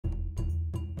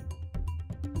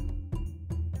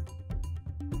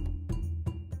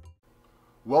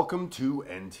Welcome to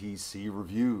NTC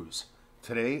Reviews.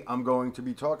 Today I'm going to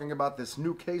be talking about this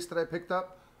new case that I picked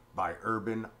up by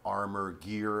Armor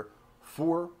Gear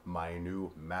for my new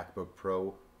MacBook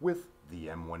Pro with the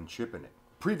M1 chip in it.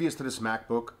 Previous to this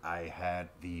MacBook, I had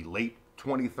the late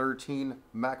 2013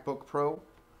 MacBook Pro.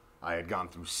 I had gone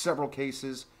through several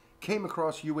cases, came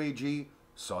across UAG,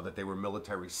 saw that they were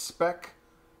military spec,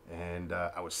 and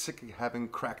I was sick of having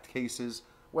cracked cases,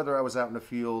 whether I was out in the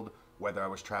field, whether I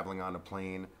was traveling on a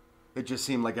plane. It just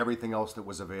seemed like everything else that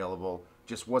was available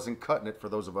just wasn't cutting it for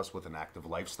those of us with an active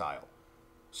lifestyle.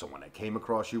 So when I came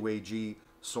across UAG,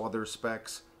 saw their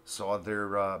specs, saw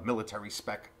their military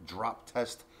spec drop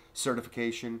test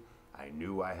certification, I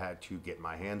knew I had to get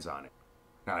my hands on it.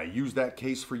 Now, I used that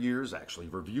case for years, actually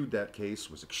reviewed that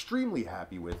case, was extremely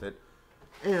happy with it,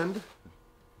 and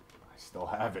I still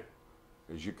have it.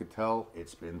 As you could tell,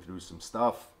 it's been through some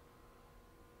stuff.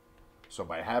 So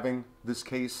by having this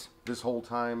case this whole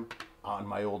time on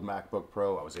my old MacBook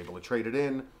Pro, I was able to trade it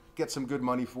in, get some good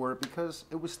money for it because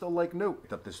it was still like new.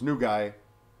 Except this new guy,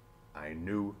 I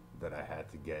knew that I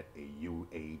had to get a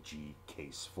UAG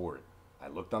case for it. I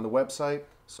looked on the website,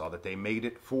 saw that they made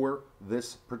it for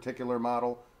this particular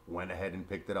model, went ahead and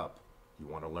picked it up. You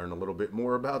want to learn a little bit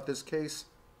more about this case?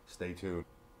 Stay tuned.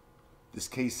 This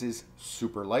case is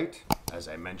super light. As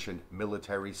I mentioned,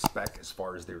 military spec as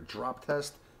far as their drop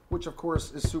test, which of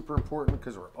course is super important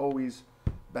because we're always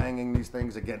banging these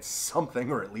things against something,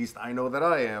 or at least I know that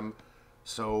I am.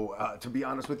 So to be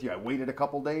honest with you, I waited a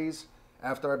couple days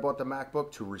after I bought the MacBook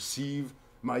to receive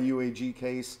my UAG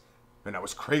case, and I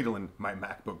was cradling my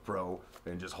MacBook Pro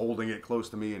and just holding it close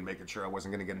to me and making sure I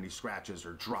wasn't going to get any scratches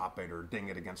or drop it or ding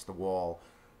it against the wall.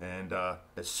 And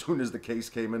as soon as the case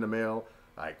came in the mail,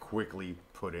 I quickly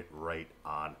put it right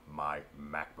on my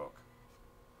MacBook.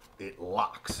 It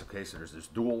locks, okay, so there's this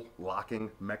dual locking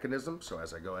mechanism. So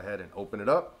as I go ahead and open it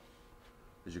up,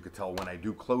 as you can tell, when I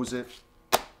do close it,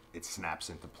 it snaps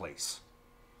into place.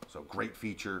 So great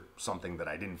feature, something that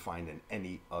I didn't find in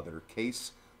any other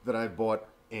case that I've bought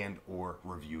and or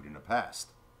reviewed in the past.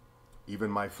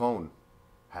 Even my phone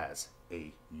has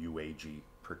a UAG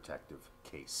protective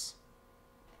case.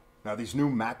 Now these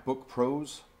new MacBook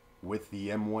Pros with the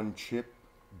M1 chip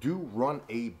do run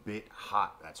a bit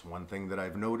hot. That's one thing that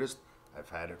I've noticed. I've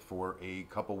had it for a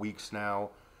couple weeks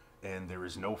now, and there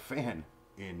is no fan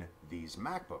in these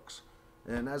MacBooks.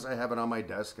 And as I have it on my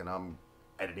desk and I'm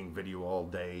editing video all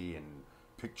day and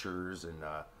pictures and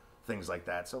things like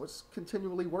that, so it's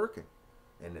continually working.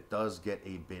 And it does get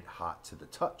a bit hot to the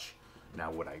touch.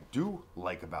 Now what I do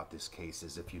like about this case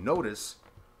is, if you notice,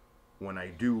 when I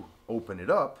do open it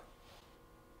up,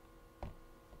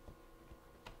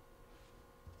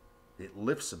 it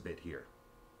lifts a bit here.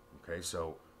 Okay,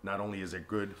 so not only is it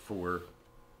good for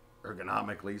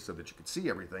ergonomically so that you can see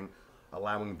everything,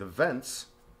 allowing the vents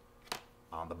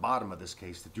on the bottom of this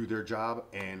case to do their job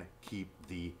and keep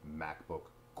the MacBook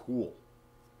cool.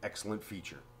 Excellent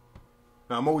feature.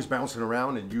 Now I'm always bouncing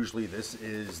around, and usually this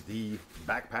is the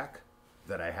backpack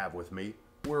that I have with me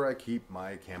where I keep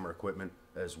my camera equipment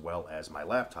as well as my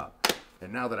laptop.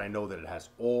 And now that I know that it has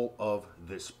all of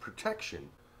this protection,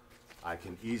 I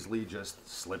can easily just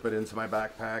slip it into my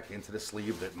backpack, into the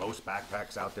sleeve that most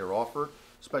backpacks out there offer,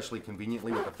 especially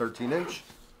conveniently with a 13-inch.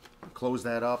 Close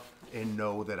that up and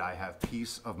know that I have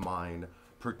peace of mind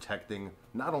protecting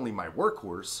not only my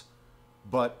workhorse,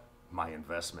 but my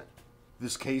investment.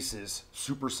 This case is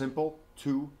super simple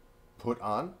to put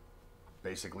on.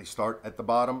 Basically start at the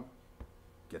bottom,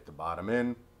 get the bottom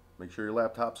in, make sure your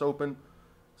laptop's open,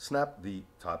 snap the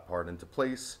top part into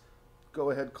place,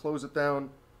 go ahead, close it down,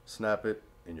 snap it,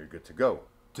 and you're good to go.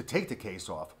 To take the case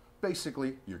off,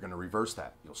 basically, you're going to reverse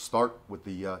that. You'll start with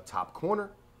the top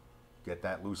corner, get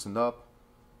that loosened up,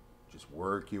 just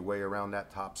work your way around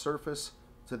that top surface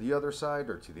to the other side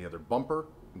or to the other bumper,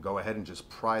 and go ahead and just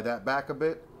pry that back a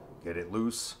bit, get it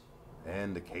loose,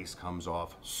 and the case comes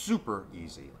off super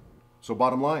easy. So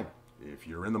bottom line, if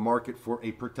you're in the market for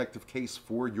a protective case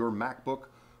for your MacBook,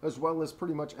 as well as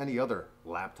pretty much any other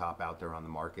laptop out there on the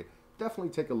market,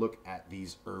 definitely take a look at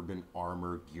these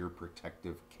Armor Gear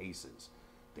protective cases.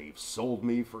 They've sold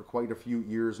me for quite a few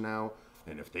years now,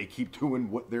 and if they keep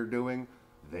doing what they're doing,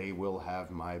 they will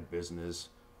have my business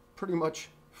pretty much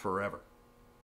forever.